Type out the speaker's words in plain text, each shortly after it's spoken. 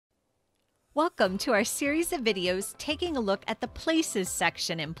Welcome to our series of videos taking a look at the Places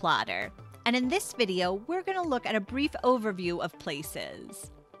section in Plottr. And in this video, we're going to look at a brief overview of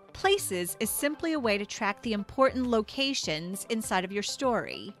Places. Places is simply a way to track the important locations inside of your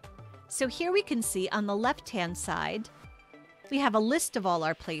story. So here we can see on the left-hand side, we have a list of all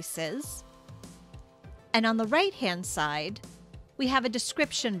our places. And on the right-hand side, we have a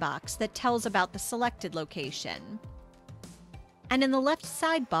description box that tells about the selected location. And in the left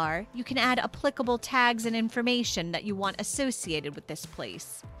sidebar, you can add applicable tags and information that you want associated with this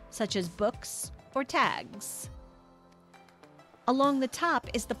place, such as books or tags. Along the top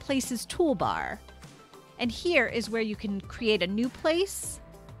is the Places toolbar. And here is where you can create a new place,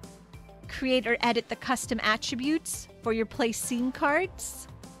 create or edit the custom attributes for your place scene cards.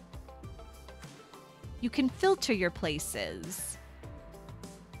 You can filter your places,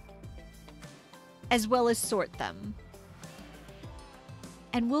 as well as sort them.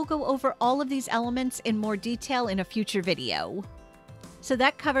 And we'll go over all of these elements in more detail in a future video. So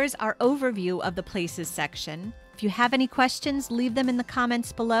that covers our overview of the Places section. If you have any questions, leave them in the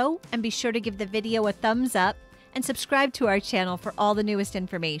comments below, and be sure to give the video a thumbs up and subscribe to our channel for all the newest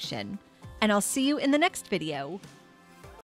information. And I'll see you in the next video.